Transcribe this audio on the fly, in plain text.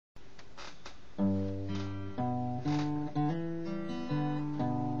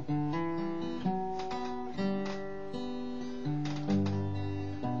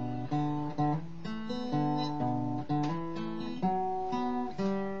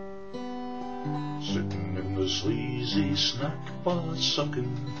Sitting in the sleazy snack bar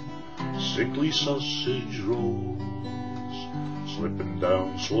sucking sickly sausage rolls, slipping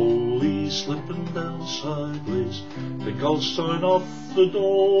down slowly, slipping down sideways, think I'll sign off the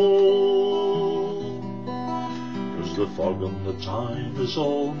door. 'Cause the fog on the Tyne is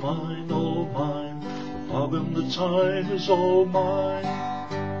all mine, all mine. The fog on the Tyne is all mine.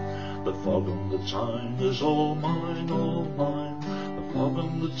 The fog on the Tyne is all mine, all mine. The fog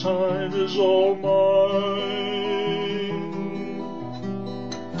on the Tyne is all mine.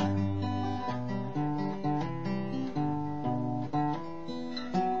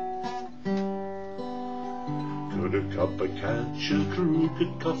 Could a copper catch a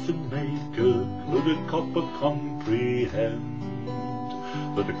crooked coffin maker? Could a copper comprehend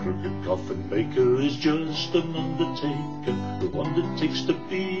that a crooked coffin maker is just an undertaker, the one that takes to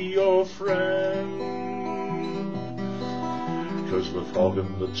be your friend? 'Cause the fog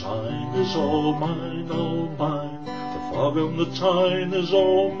on the Tyne is all mine, all mine. The fog on the Tyne is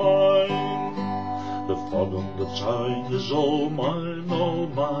all mine. The fog on the Tyne is all mine, all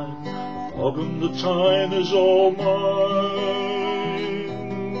mine. The fog on the Tyne is all mine.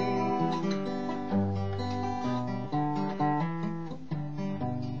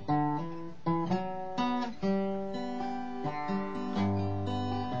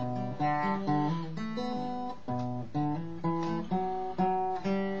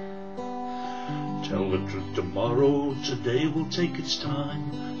 Tell the truth tomorrow, today will take its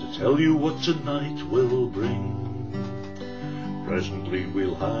time to tell you what tonight will bring. Presently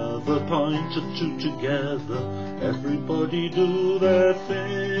we'll have a pint or two together, everybody do their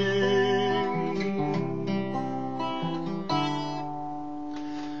thing.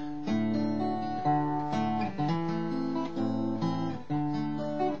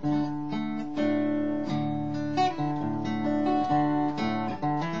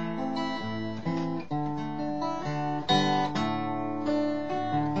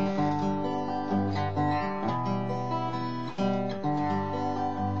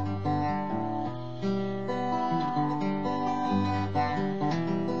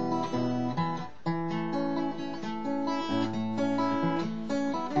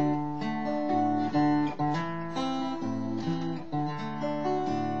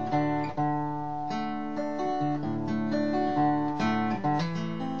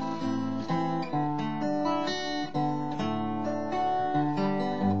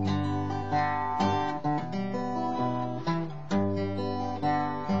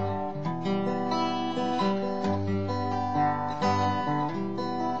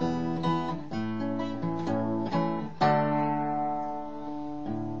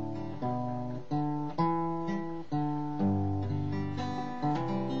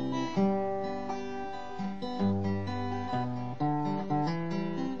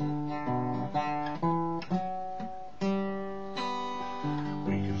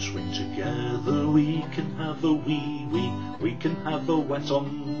 Swing together, we can have a we can have a wet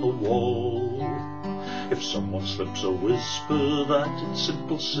on the wall. If someone slips a whisper that it's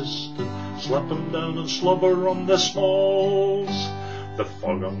simple sister, slap them down and slobber on their smalls. The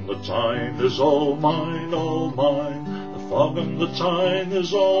fog on the Tyne is all mine, all mine. The fog on the Tyne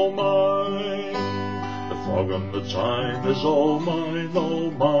is all mine. The fog on the Tyne is all mine,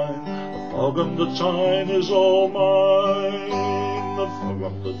 all mine. The fog on the Tyne is all mine. The fog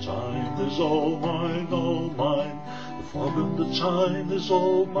on the Tyne is all mine, all mine. The fog on the Tyne is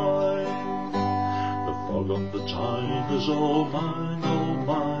all mine. The fog on the Tyne is all mine, all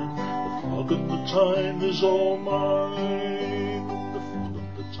mine. The fog on the Tyne is all mine. The fog on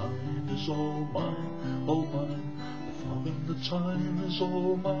the Tyne is all mine, all mine. The fog on the Tyne is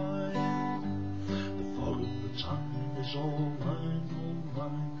all mine. The fog on the Tyne is all mine, all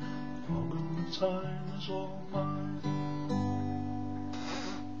mine. The fog on the Tyne is all mine.